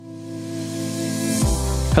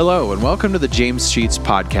Hello, and welcome to the James Sheets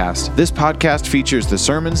Podcast. This podcast features the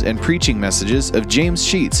sermons and preaching messages of James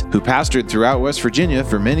Sheets, who pastored throughout West Virginia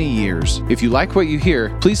for many years. If you like what you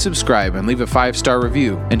hear, please subscribe and leave a 5-star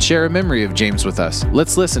review, and share a memory of James with us.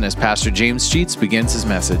 Let's listen as Pastor James Sheets begins his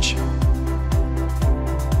message.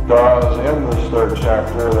 Because in this third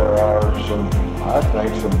chapter there are some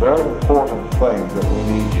very important things that we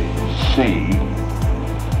need to see.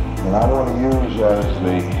 And I want to use as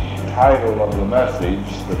the title of the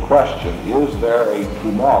message the question, is there a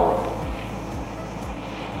tomorrow?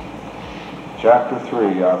 Chapter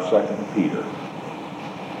 3 of 2 Peter.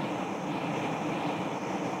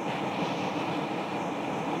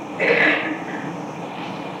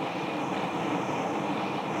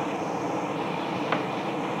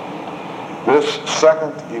 This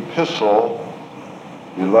second epistle,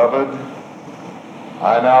 beloved,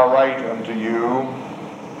 I now write unto you,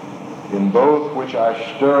 in both which I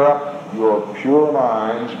stir up your pure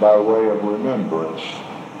minds by way of remembrance,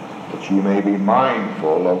 that ye may be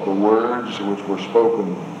mindful of the words which were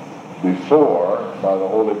spoken before by the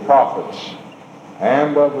holy prophets,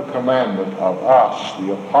 and of the commandment of us,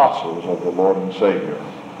 the apostles of the Lord and Savior,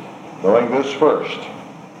 knowing this first,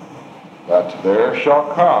 that there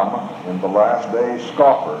shall come in the last days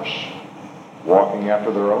scoffers, walking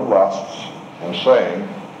after their own lusts, and saying,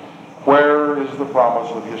 where is the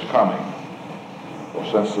promise of his coming? For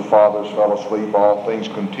since the fathers fell asleep, all things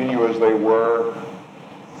continue as they were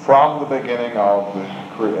from the beginning of the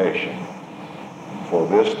creation. For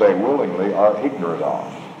this they willingly are ignorant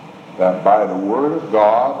of, that by the word of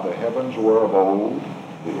God the heavens were of old,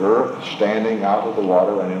 the earth standing out of the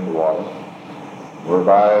water and in the water,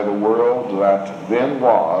 whereby the world that then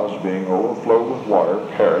was, being overflowed with water,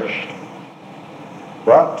 perished.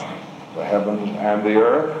 But the heavens and the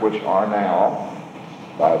earth, which are now,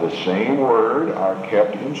 by the same word, are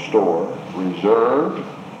kept in store, reserved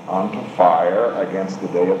unto fire against the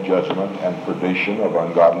day of judgment and perdition of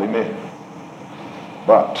ungodly men.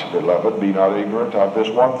 But, beloved, be not ignorant of this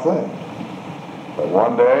one thing, that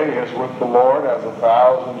one day is with the Lord as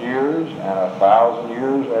 1,000 years, and 1,000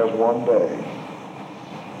 years as one day.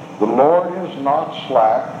 The Lord is not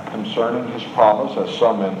slack concerning his promise, as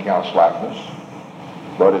some men count slackness,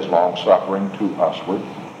 but is long-suffering to usward,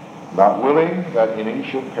 not willing that any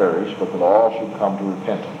should perish, but that all should come to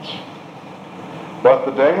repentance. But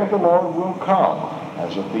the day of the Lord will come,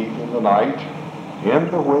 as a thief in the night,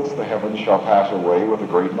 into which the heavens shall pass away with a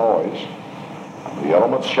great noise. The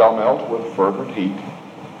elements shall melt with fervent heat.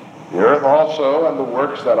 The earth also and the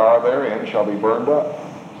works that are therein shall be burned up.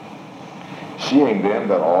 Seeing then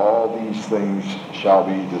that all these things shall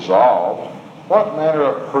be dissolved, what manner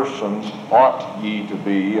of persons ought ye to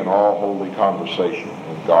be in all holy conversation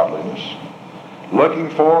and godliness, looking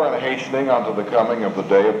for and hastening unto the coming of the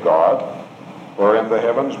day of God, wherein the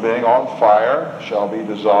heavens being on fire shall be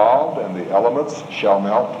dissolved, and the elements shall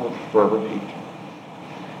melt with fervent heat?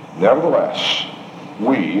 Nevertheless,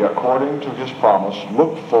 we, according to his promise,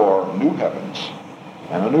 look for new heavens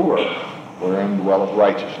and a new earth, wherein dwelleth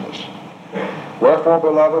righteousness. Wherefore,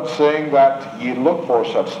 beloved, seeing that ye look for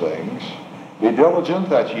such things, be diligent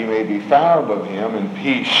that ye may be found of him in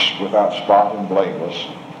peace, without spot and blameless,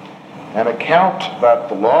 and account that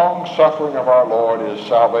the long suffering of our Lord is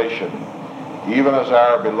salvation, even as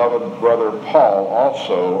our beloved brother Paul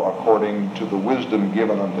also, according to the wisdom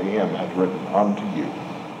given unto him, hath written unto you.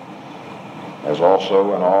 As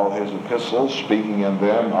also in all his epistles, speaking in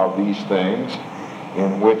them of these things,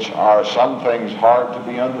 in which are some things hard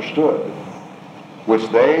to be understood, which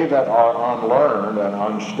they that are unlearned and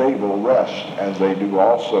unstable wrest, as they do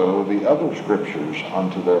also the other scriptures,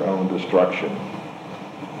 unto their own destruction.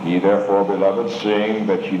 Ye therefore, beloved, seeing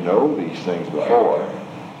that ye know these things before,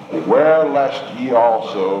 beware lest ye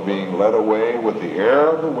also, being led away with the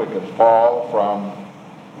error of the wicked, fall from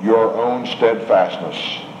your own steadfastness,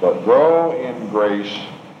 but grow in grace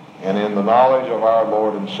and in the knowledge of our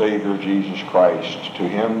Lord and Savior Jesus Christ. To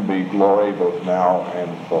him be glory both now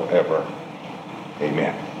and forever.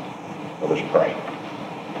 Amen. Let us pray.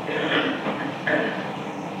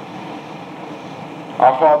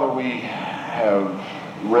 Our Father, we have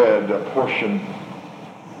read a portion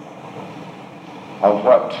of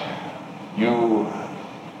what you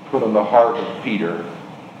put in the heart of Peter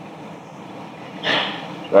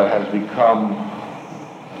that has become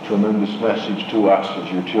a tremendous message to us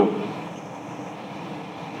as your children.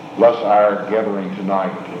 Bless our gathering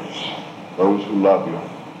tonight as those who love you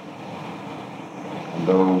and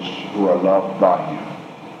those who are loved by you,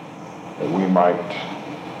 that we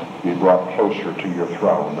might be brought closer to your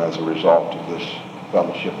throne as a result of this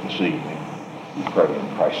fellowship this evening. We pray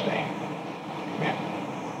in Christ's name. Amen.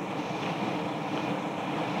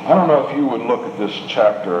 I don't know if you would look at this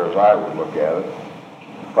chapter as I would look at it.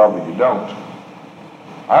 Probably you don't.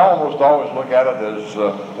 I almost always look at it as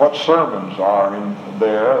what sermons are in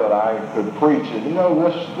there that I could preach. And you know,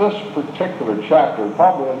 this particular chapter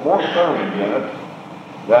probably has more sermons in it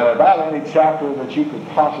than about any chapter that you could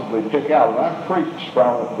possibly pick out. And I've preached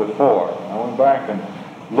from it before. I went back and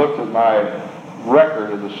looked at my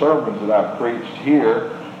record of the sermons that I've preached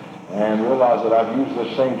here and realized that I've used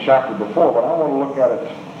this same chapter before, but I want to look at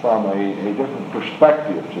it from a different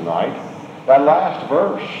perspective tonight. That last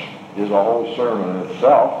verse is a whole sermon in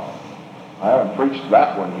itself. I haven't preached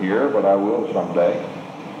that one here, but I will someday.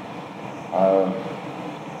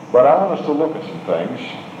 But I want us to look at some things.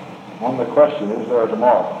 On the question, is there a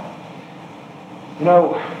tomorrow? You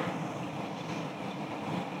know,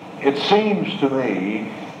 it seems to me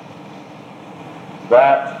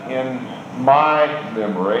that in my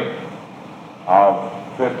memory of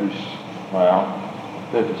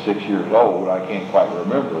 56 years old, I can't quite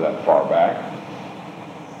remember that far back.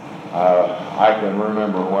 I can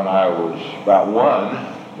remember when I was about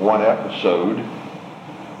one episode.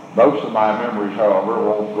 Most of my memories, however,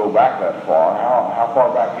 won't go back that far. How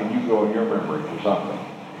far back can you go in your memory for something?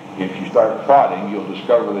 If you start plotting, you'll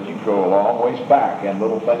discover that you go a long ways back and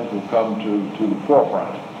little things will come to the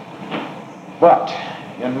forefront. But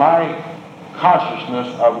in my consciousness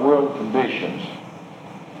of world conditions,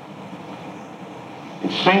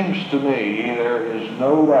 it seems to me there is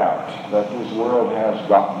no doubt that this world has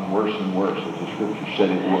gotten worse and worse, as the Scripture said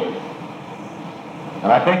it would.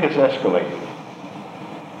 And I think it's escalated.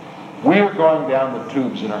 We are going down the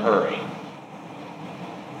tubes in a hurry.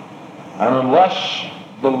 And unless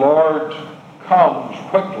the Lord comes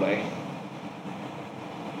quickly,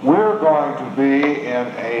 we're going to be in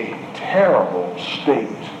a terrible state,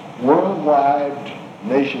 worldwide,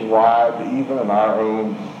 nationwide, even in our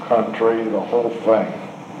own country, the whole thing.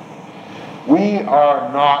 We are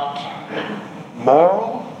not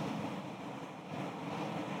moral.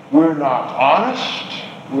 We're not honest.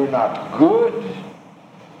 We're not good.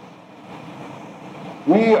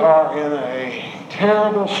 We are in a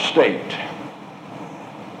terrible state.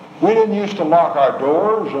 We didn't used to lock our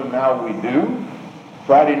doors, and now we do.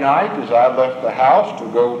 Friday night, as I left the house to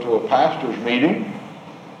go to a pastor's meeting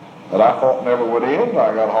that I thought never would end,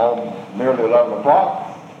 I got home nearly 11 o'clock.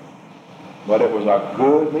 But it was a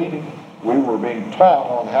good meeting. We were being taught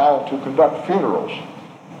on how to conduct funerals.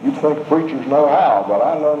 You'd think preachers know how, but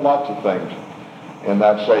I learned lots of things in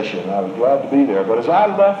that session. I was glad to be there. But as I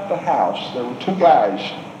left the house, there were two guys,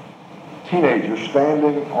 teenagers,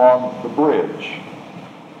 standing on the bridge.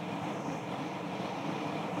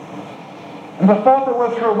 And the thought that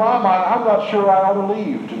went through my mind, I'm not sure I ought to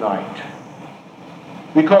leave tonight.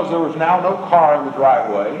 Because there was now no car in the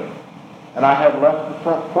driveway, and I had left the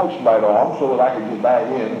front porch light on so that I could get back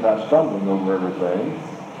in without stumbling over everything.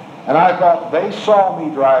 And I thought, they saw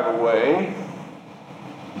me drive away,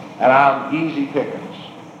 and I'm easy pickings.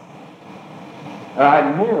 And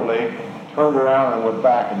I nearly turned around and went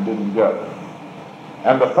back and didn't go.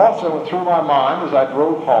 And the thoughts that went through my mind as I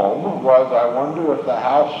drove home was, I wonder if the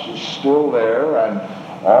house is still there and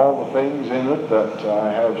all the things in it that I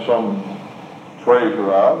have some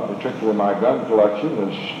treasure of, particularly my gun collection,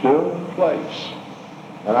 is still in place.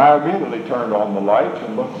 And I immediately turned on the lights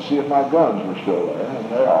and looked to see if my guns were still there, and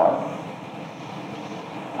they are.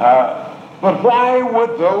 But why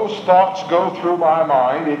would those thoughts go through my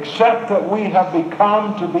mind except that we have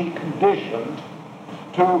become to be conditioned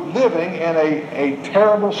to living in a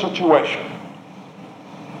terrible situation?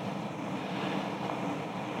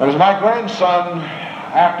 And as my grandson,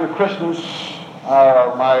 after Christmas,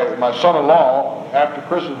 my son-in-law, after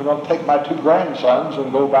Christmas, we're going to take my two grandsons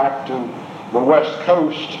and go back to the West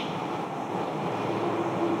Coast.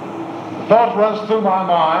 The thought runs through my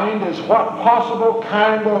mind is, what possible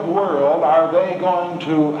kind of world are they going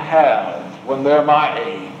to have when they're my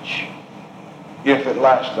age, if it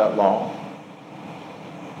lasts that long?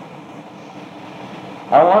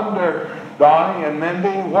 I wonder, Donnie and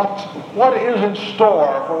Mindy, what is in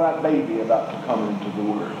store for that baby about to come into the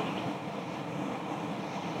world?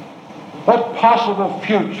 What possible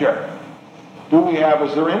future do we have?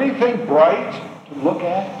 Is there anything bright to look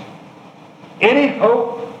at? Any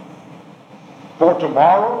hope for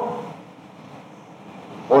tomorrow?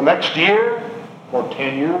 Or next year? Or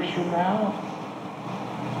 10 years from now?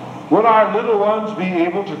 Will our little ones be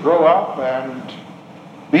able to grow up and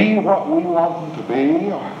be what we want them to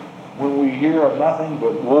be when we hear of nothing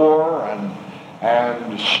but war and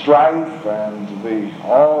strife and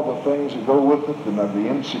all the things that go with it and of the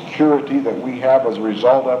insecurity that we have as a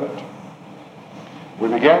result of it? We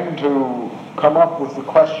begin to come up with the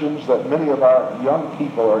questions that many of our young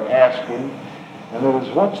people are asking, and that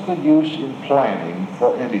is, what's the use in planning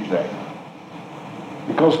for anything?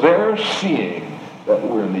 Because they're seeing that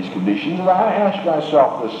we're in these conditions, and I ask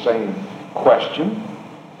myself the same question.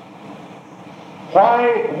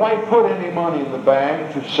 Why put any money in the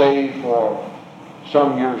bank to save for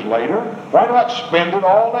some years later? Why not spend it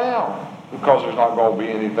all now? Because there's not going to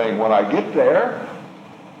be anything when I get there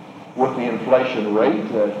with the inflation rate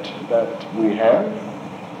that we have.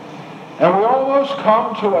 And we almost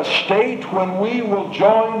come to a state when we will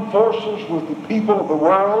join forces with the people of the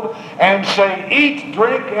world and say, eat,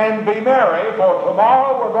 drink, and be merry, for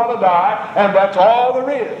tomorrow we're going to die, and that's all there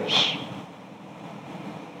is.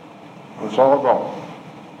 That's all gone.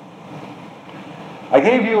 I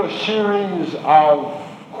gave you a series of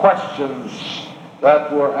questions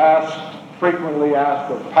that were frequently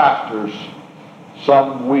asked of pastors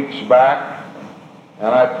some weeks back, and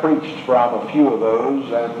I preached from a few of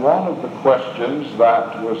those, and one of the questions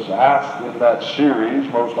that was asked in that series,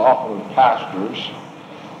 most often of pastors,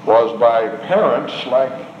 was by parents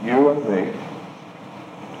like you and me,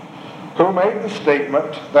 who made the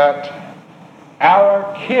statement that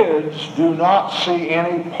our kids do not see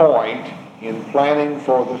any point in planning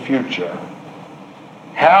for the future.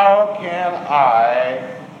 How can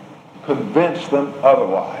I convince them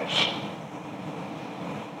otherwise?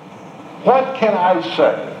 What can I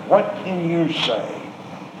say? What can you say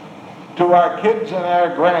to our kids and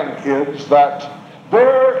our grandkids that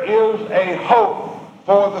there is a hope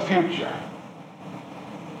for the future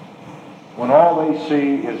when all they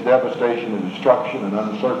see is devastation and destruction and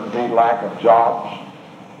uncertainty, lack of jobs,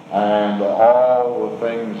 and all the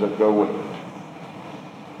things that go with it?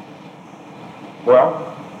 Well,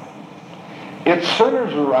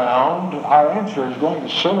 our answer is going to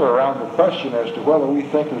center around the question as to whether we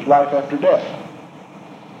think there's life after death.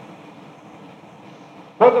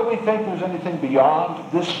 Whether we think there's anything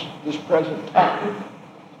beyond this present time.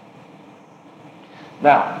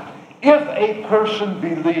 Now, if a person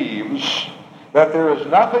believes that there is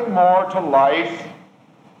nothing more to life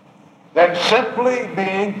than simply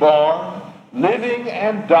being born, living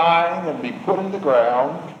and dying and be put in the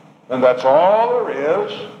ground, and that's all there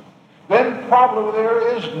is, then probably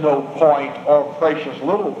there is no point, or precious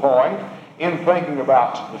little point, in thinking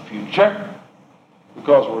about the future,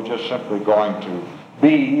 because we're just simply going to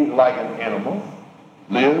be like an animal,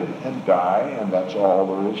 live and die, and that's all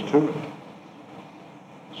there is to it.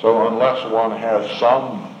 So unless one has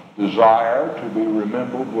some desire to be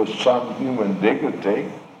remembered with some human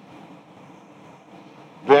dignity,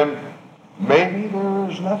 then maybe there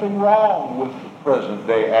is nothing wrong with the present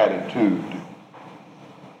day attitude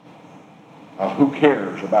of who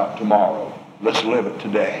cares about tomorrow? Let's live it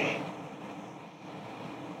today.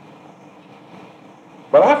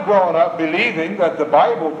 But I've grown up believing that the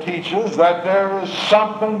Bible teaches that there is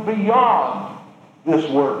something beyond this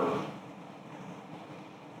world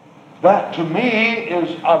that to me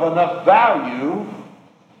is of enough value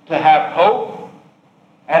to have hope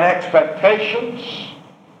and expectations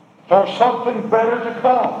for something better to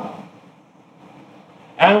come.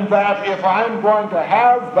 And that if I'm going to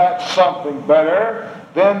have that something better,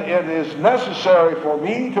 then it is necessary for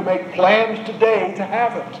me to make plans today to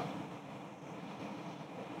have it.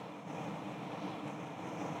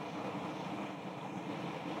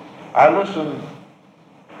 I listen,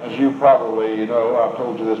 as you probably know, I've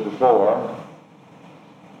told you this before,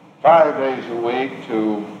 5 days a week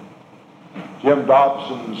to Jim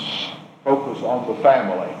Dobson's Focus on the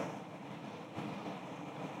Family.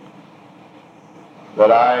 That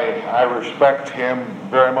I respect him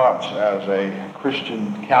very much as a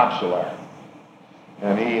Christian counselor.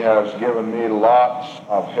 And he has given me lots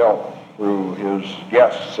of help through his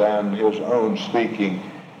guests and his own speaking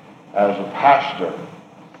as a pastor.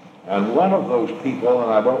 And one of those people,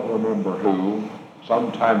 and I don't remember who,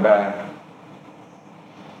 some time back,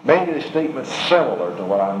 made a statement similar to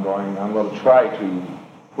what I'm going to try to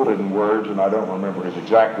put it in words, and I don't remember his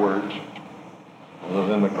exact words. I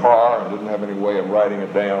was in the car and didn't have any way of writing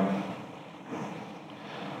it down.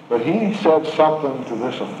 But he said something to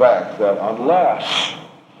this effect, that unless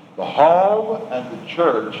the home and the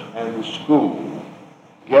church and the school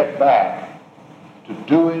get back to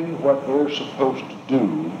doing what they're supposed to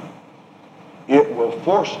do, it will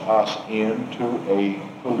force us into a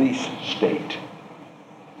police state.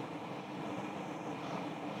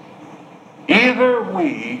 Either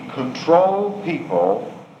we control people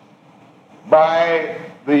by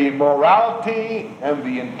the morality and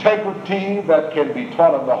the integrity that can be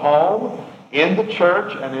taught in the home, in the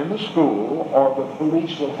church, and in the school, or the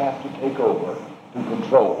police will have to take over to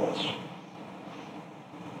control us.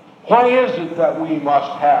 Why is it that we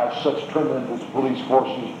must have such tremendous police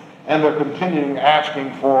forces and they're continuing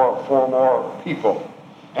asking for more people?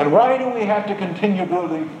 And why do we have to continue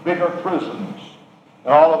building bigger prisons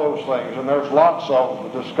and all of those things? And there's lots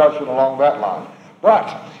of discussion along that line.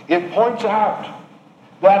 But it points out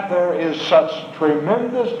that there is such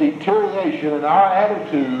tremendous deterioration in our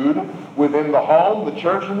attitude within the home, the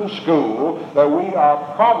church, and the school that we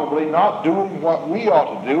are probably not doing what we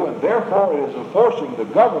ought to do, and therefore it is forcing the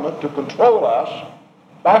government to control us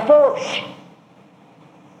by force.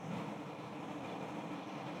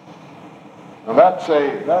 Now that's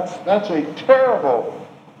a terrible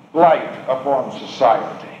blight upon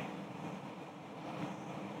society.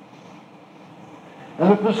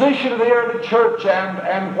 And the position of the early church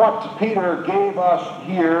and what Peter gave us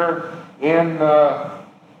here in the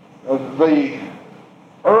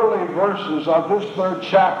early verses of this third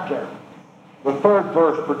chapter, the third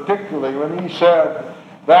verse particularly, when he said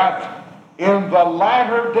that in the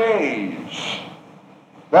latter days,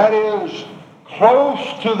 that is,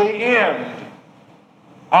 close to the end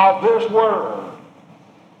of this world,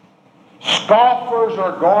 scoffers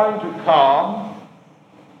are going to come,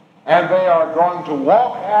 and they are going to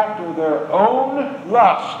walk after their own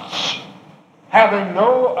lusts, having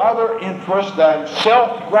no other interest than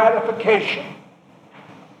self-gratification.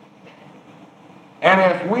 And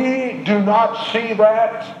if we do not see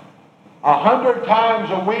that 100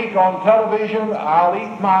 times a week on television, I'll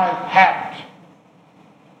eat my hat.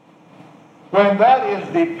 When that is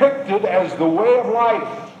depicted as the way of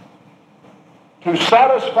life, to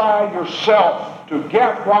satisfy yourself, to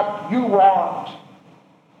get what you want,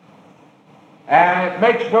 and it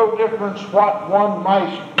makes no difference what one might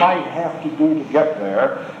have to do to get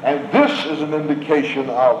there. And this is an indication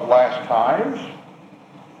of last times.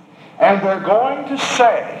 And they're going to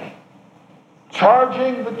say,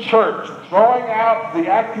 charging the church, throwing out the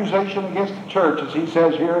accusation against the church, as he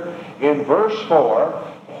says here in verse 4,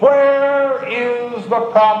 where is the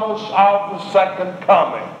promise of the second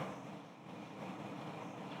coming?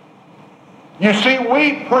 You see,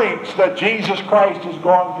 we preach that Jesus Christ is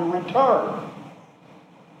going to return.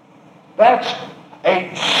 That's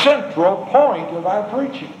a central point of our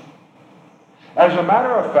preaching. As a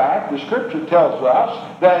matter of fact, the Scripture tells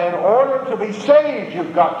us that in order to be saved,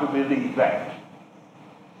 you've got to believe that.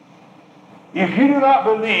 If you do not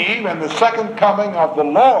believe in the second coming of the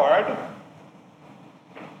Lord,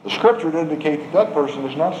 the Scripture indicates that that person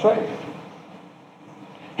is not saved.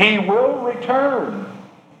 He will return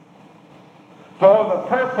for the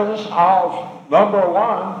purpose of, number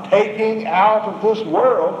one, taking out of this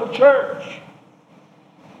world the church.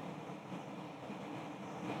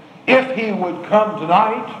 If he would come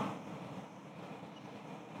tonight,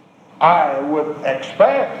 I would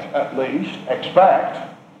expect that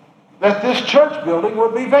this church building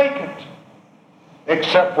would be vacant,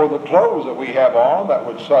 except for the clothes that we have on that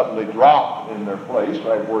would suddenly drop in their place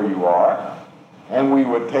right where you are, and we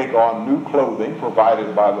would take on new clothing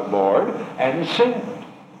provided by the Lord and ascend.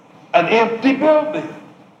 An empty building.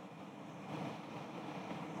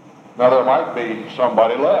 Now there might be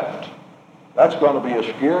somebody left. That's going to be a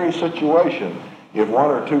scary situation if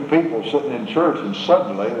one or two people sitting in church and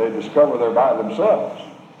suddenly they discover they're by themselves.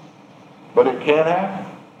 But it can happen,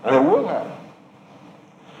 and it will happen.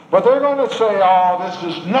 But they're going to say, oh, this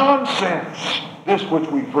is nonsense, this which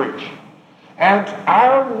we preach. And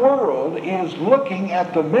our world is looking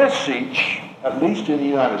at the message, at least in the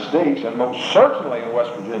United States, and most certainly in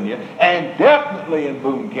West Virginia, and definitely in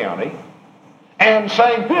Boone County, and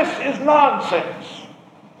saying, this is nonsense.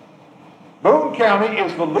 Boone County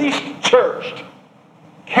is the least churched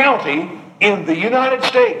county in the United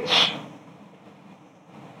States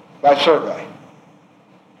by survey.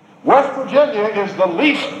 West Virginia is the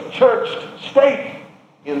least churched state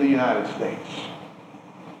in the United States.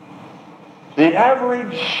 The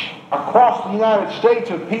average across the United States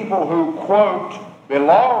of people who, quote,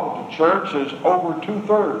 belong to church is over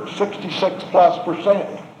 2/3,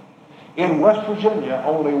 66+%. In West Virginia,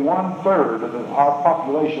 only 1/3 of our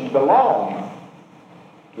population belong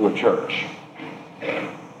to a church.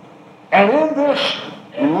 And in this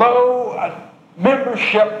low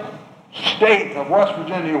membership state of West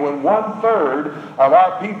Virginia, when 1/3 of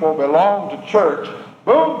our people belong to church,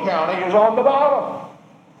 Boone County is on the bottom.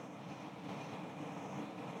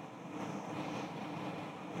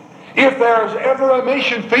 If there's ever a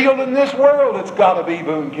mission field in this world, it's got to be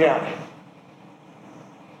Boone County.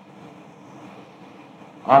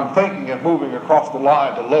 I'm thinking of moving across the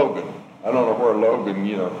line to Logan. I don't know where Logan,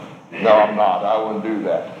 no, I'm not. I wouldn't do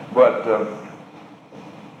that. But,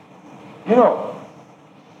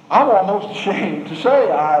 I'm almost ashamed to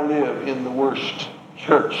say I live in the worst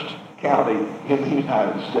churched county in the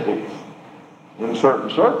United States in certain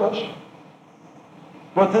circles.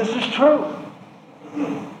 But this is true.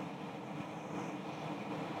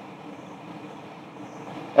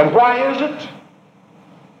 And why is it?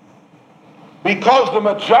 Because the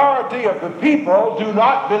majority of the people do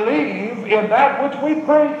not believe in that which we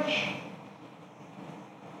preach.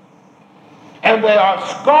 And they are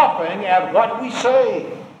scoffing at what we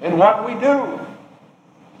say and what we do.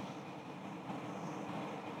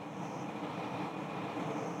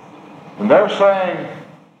 And they're saying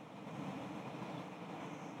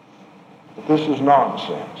that this is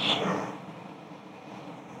nonsense.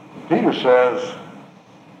 Peter says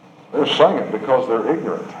they're saying it because they're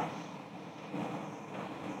ignorant.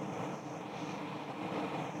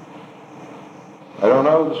 I don't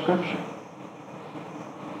know the Scripture.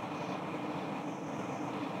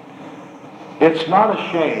 It's not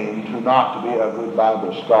a shame to not be a good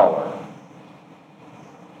Bible scholar.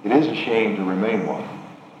 It is a shame to remain one.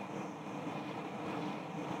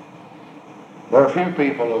 There are a few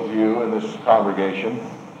people of you in this congregation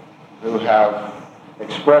who have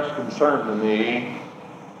expressed concern to me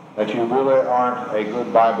that you really aren't a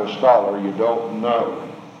good Bible scholar. You don't know.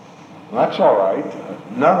 Well, that's all right.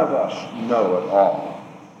 None of us know it all.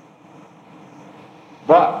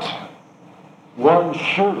 But one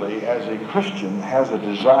surely, as a Christian, has a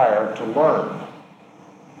desire to learn.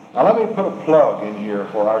 Now let me put a plug in here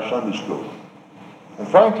for our Sunday school. And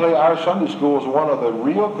frankly, our Sunday school is one of the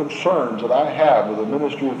real concerns that I have with the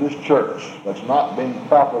ministry of this church that's not being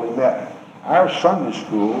properly met. Our Sunday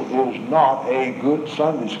school is not a good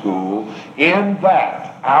Sunday school in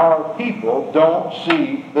that our people don't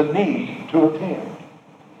see the need to attend.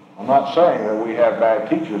 I'm not saying that we have bad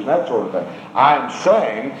teachers and that sort of thing. I'm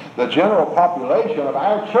saying the general population of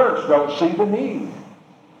our church don't see the need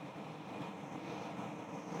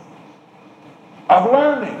of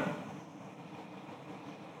learning.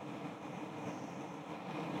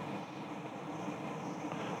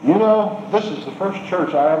 You know, this is the first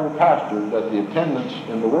church I ever pastored that the attendance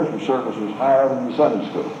in the worship service was higher than the Sunday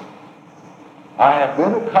school. I have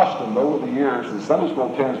been accustomed over the years, the Sunday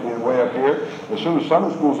school attendance being way up here. As soon as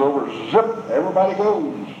Sunday school's over, zip, everybody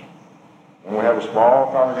goes. And we have a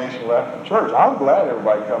small congregation left in church. I'm glad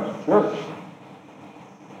everybody comes to church.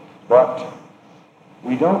 But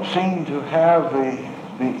we don't seem to have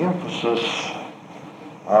the emphasis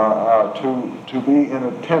to be in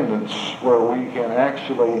attendance where we can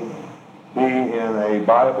actually be in a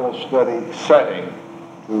Bible study setting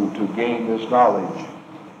to gain this knowledge.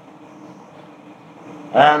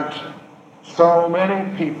 And so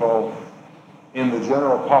many people in the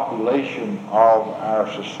general population of our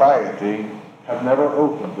society have never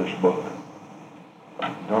opened this book.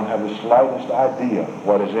 Don't have the slightest idea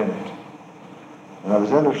what is in it. And I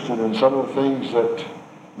was interested in some of the things that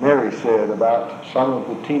Mary said about some of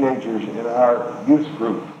the teenagers in our youth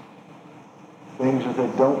group. Things that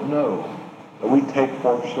they don't know, that we take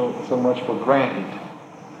so much for granted.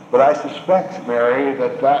 But I suspect, Mary,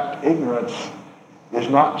 that ignorance is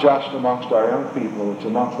not just amongst our young people, it's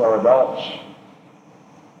amongst our adults.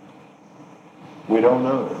 We don't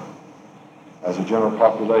know as a general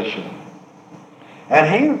population.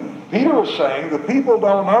 And Peter was saying the people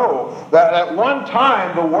don't know that at one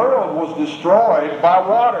time the world was destroyed by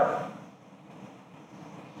water.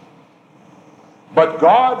 But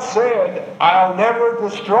God said, I'll never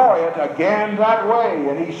destroy it again that way.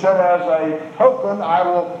 And he said, as a token, I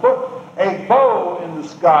will put a bow in the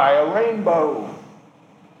sky, a rainbow,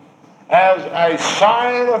 as a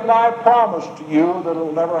sign of my promise to you that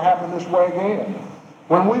it'll never happen this way again.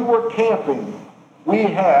 When we were camping, we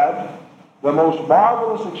had the most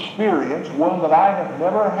marvelous experience, one that I have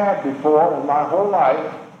never had before in my whole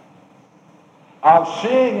life, of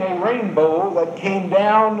seeing a rainbow that came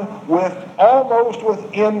down almost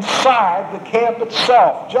inside the camp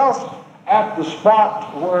itself, just at the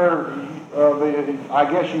spot where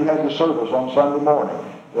I guess you had the service on Sunday morning,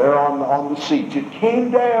 there on the seats. It came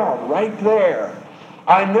down right there.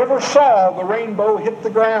 I never saw the rainbow hit the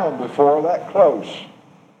ground before that close.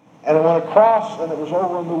 And it went across, and it was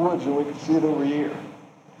over in the woods, and we could see it over here.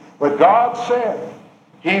 But God said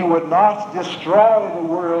he would not destroy the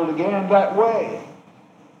world again that way,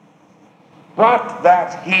 but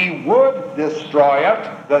that he would destroy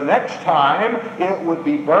it the next time. It would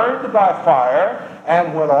be burned by fire,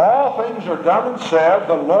 and when all things are done and said,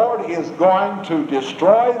 the Lord is going to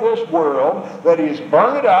destroy this world, that he's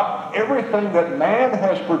burn it up. Everything that man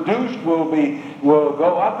has produced will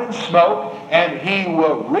go up in smoke, and he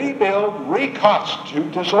will rebuild,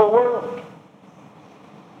 reconstitute this whole world.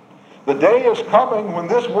 The day is coming when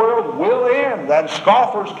this world will end, and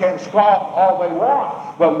scoffers can scoff all they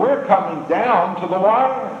want, but we're coming down to the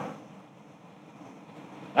wire.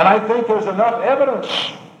 And I think there's enough evidence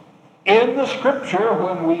in the Scripture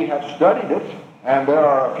when we have studied it, and there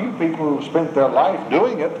are a few people who have spent their life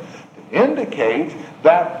doing it, to indicate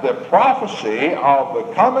that the prophecy of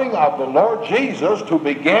the coming of the Lord Jesus to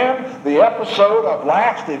begin the episode of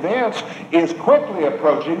last events is quickly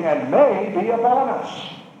approaching and may be upon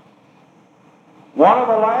us. One of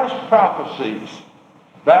the last prophecies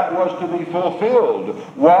that was to be fulfilled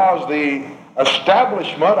was the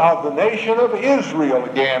establishment of the nation of Israel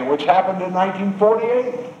again, which happened in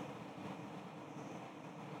 1948.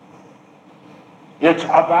 It's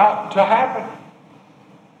about to happen.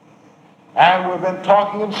 And we've been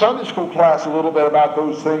talking in Sunday school class a little bit about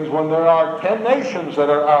those things when there are 10 nations that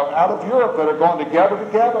are out of Europe that are going to gather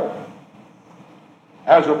together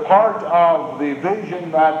as a part of the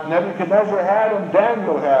vision that Nebuchadnezzar had and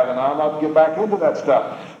Daniel had. And I'll not get back into that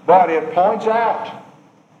stuff. But it points out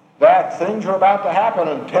that things are about to happen,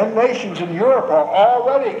 and 10 nations in Europe are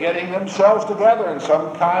already getting themselves together in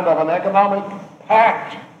some kind of an economic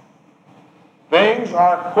pact. Things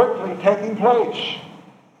are quickly taking place.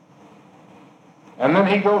 And then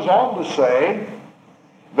he goes on to say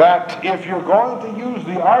that if you're going to use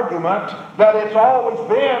the argument that it's always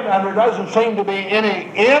been and there doesn't seem to be any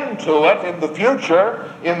end to it in the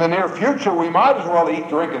future, in the near future, we might as well eat,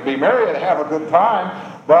 drink, and be merry and have a good time.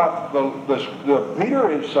 But the Peter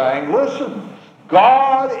is saying, listen,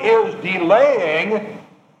 God is delaying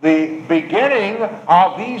the beginning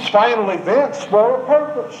of these final events for a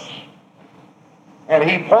purpose. And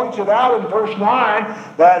he points it out in verse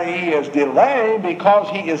 9 that he is delaying because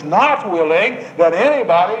he is not willing that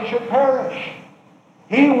anybody should perish.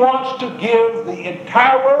 He wants to give the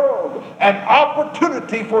entire world an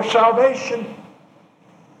opportunity for salvation.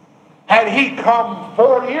 Had he come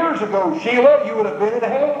 4 years ago, Sheila, you would have been in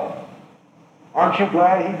hell. Aren't you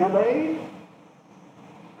glad he delayed?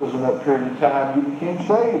 Because in that period of time you became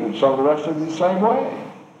saved, and so the rest of you the same way.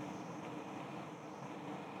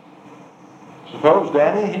 Suppose,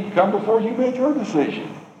 Danny, he'd come before you made your decision.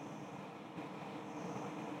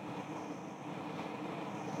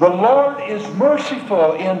 The Lord is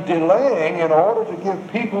merciful in delaying in order to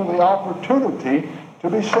give people the opportunity to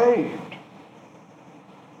be saved.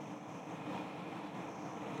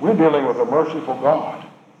 We're dealing with a merciful God.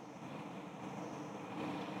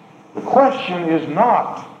 The question is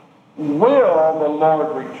not, will the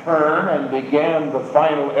Lord return and begin the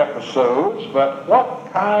final episodes, but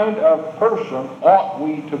what kind of person ought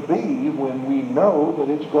we to be when we know that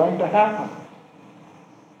it's going to happen?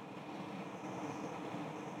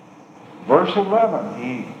 Verse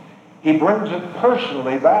 11, he brings it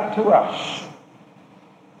personally back to us.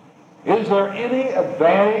 Is there any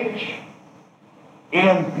advantage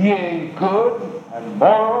in being good and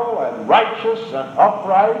moral and righteous and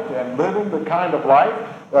upright and living the kind of life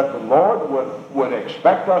that the Lord would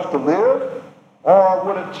expect us to live? Or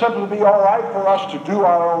would it simply be all right for us to do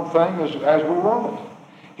our own thing as we want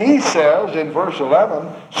it? He says in verse 11,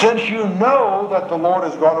 since you know that the Lord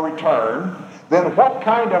is going to return, then what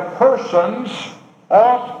kind of persons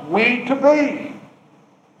ought we to be?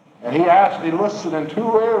 And he lists it in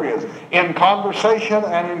two areas, in conversation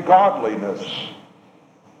and in godliness.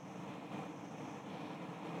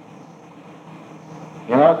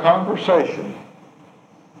 In our conversation,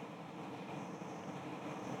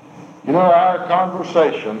 you know, our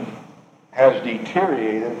conversation has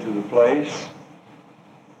deteriorated to the place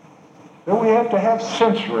that we have to have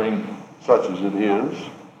censoring, such as it is,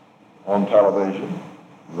 on television,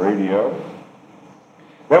 radio,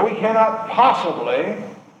 that we cannot possibly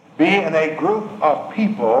be in a group of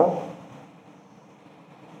people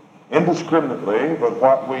indiscriminately, but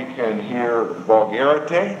what we can hear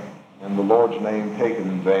vulgarity and the Lord's name taken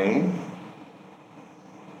in vain.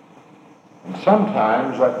 And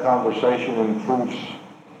sometimes that conversation includes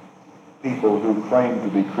people who claim to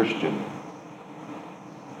be Christian.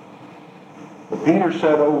 But Peter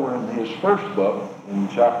said over in his first book, in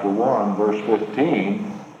chapter 1, verse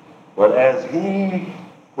 15, but as he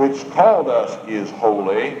which called us is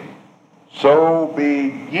holy, so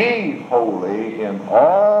be ye holy in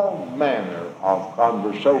all manner of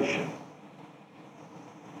conversation.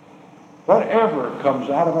 Whatever comes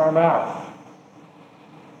out of our mouth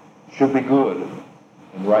should be good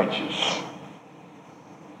and righteous.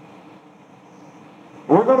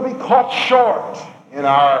 We're going to be caught short in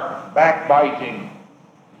our backbiting,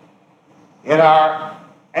 in our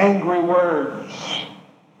angry words,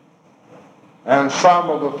 and some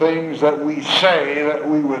of the things that we say that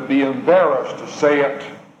we would be embarrassed to say it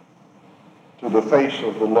to the face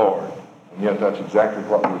of the Lord. And yet that's exactly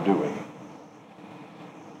what we're doing.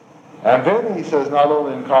 And then he says not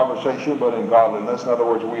only in conversation but in godliness. In other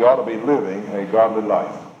words, we ought to be living a godly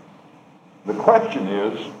life. The question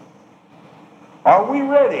is, are we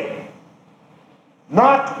ready?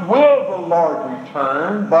 Not will the Lord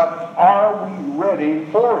return, but are we ready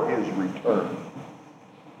for his return?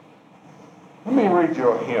 Let me read you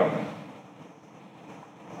a hymn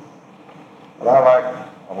that I like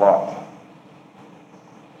a lot.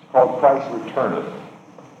 It's called Christ Returneth.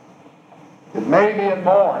 It may be at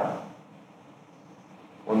morn,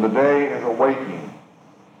 when the day is awaking,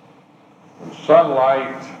 when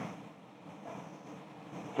sunlight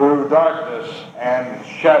through darkness and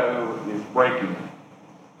shadow is breaking,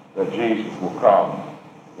 that Jesus will come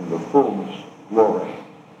in the fullness of glory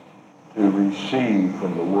to receive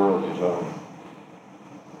from the world his own.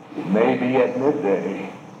 It may be at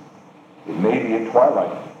midday. It may be at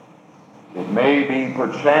twilight. It may be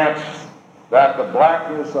perchance that the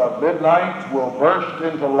blackness of midnight will burst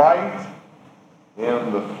into light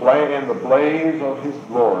in the blaze of his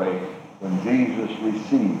glory when Jesus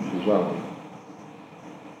receives his own.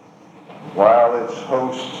 While its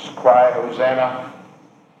hosts cry Hosanna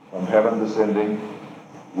from heaven descending,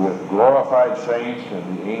 with glorified saints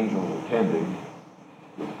and the angels attending,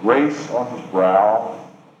 with grace on his brow,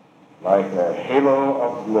 like a halo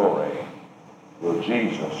of glory, will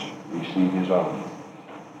Jesus receive his own.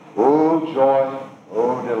 Oh joy,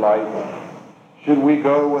 oh delight, should we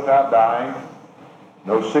go without dying?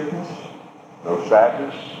 No sickness, no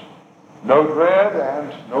sadness, no dread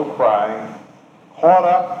and no crying, caught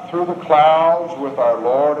up through the clouds with our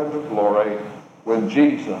Lord into glory when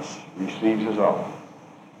Jesus receives his own.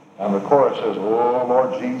 And the chorus says, oh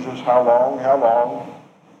Lord Jesus, how long,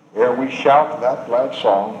 ere we shout that glad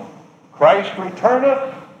song, Christ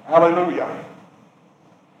returneth, hallelujah,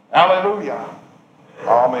 hallelujah,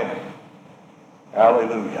 amen,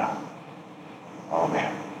 hallelujah,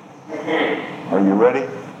 amen. Are you ready?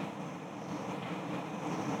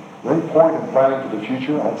 Any point in planning for the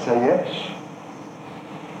future? I'd say yes.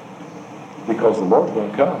 Because the Lord's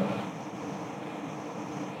going to come.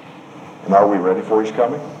 And are we ready for his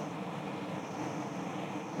coming?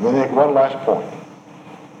 Let me make one last point,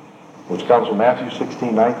 which comes from Matthew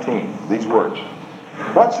 16:19. These words.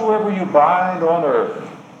 Whatsoever you bind on earth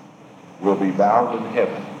will be bound in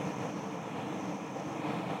heaven.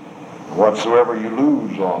 Whatsoever you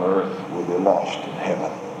lose on earth will be lost in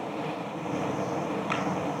heaven.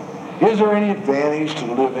 Is there any advantage to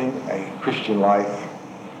living a Christian life?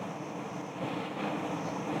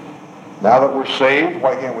 Now that we're saved,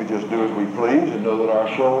 why can't we just do as we please and know that our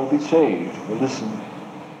soul will be saved? Well, listen.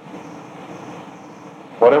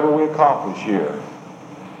 Whatever we accomplish here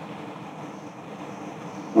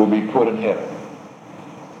will be put in heaven.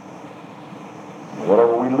 And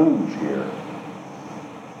whatever we lose here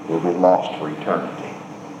will be lost for eternity.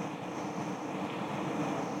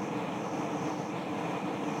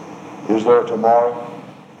 Is there a tomorrow?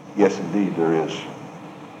 Yes, indeed, there is.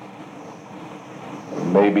 It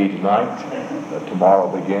may be tonight that tomorrow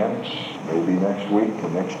begins, maybe next week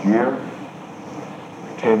and next year,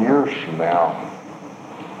 10 years from now.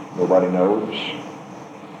 Nobody knows.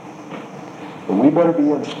 But we better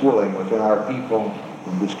be instilling within our people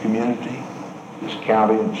in this community, this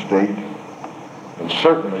county and state, and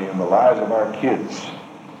certainly in the lives of our kids,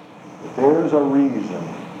 that there's a reason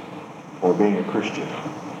for being a Christian.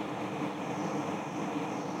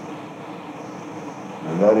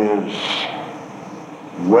 And that is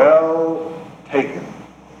well taken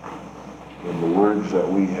in the words that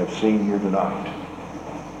we have seen here tonight.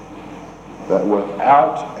 That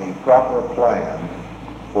without a proper plan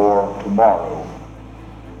for tomorrow,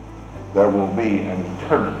 there will be an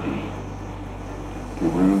eternity to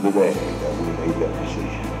rue the day that we made that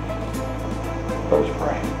decision. Let's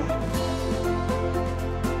pray.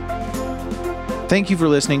 Thank you for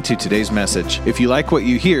listening to today's message. If you like what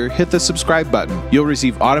you hear, hit the subscribe button. You'll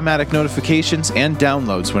receive automatic notifications and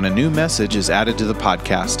downloads when a new message is added to the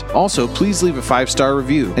podcast. Also, please leave a 5-star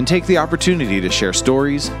review and take the opportunity to share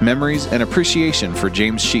stories, memories, and appreciation for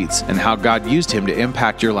James Sheets and how God used him to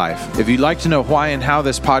impact your life. If you'd like to know why and how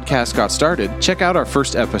this podcast got started, check out our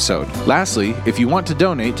first episode. Lastly, if you want to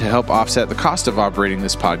donate to help offset the cost of operating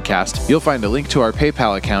this podcast, you'll find a link to our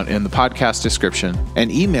PayPal account in the podcast description,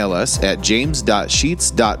 and email us at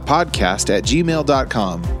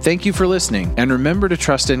james.sheets.podcast@gmail.com. Thank you for listening, and remember to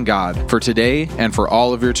trust in God for today and for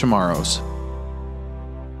all of your tomorrows.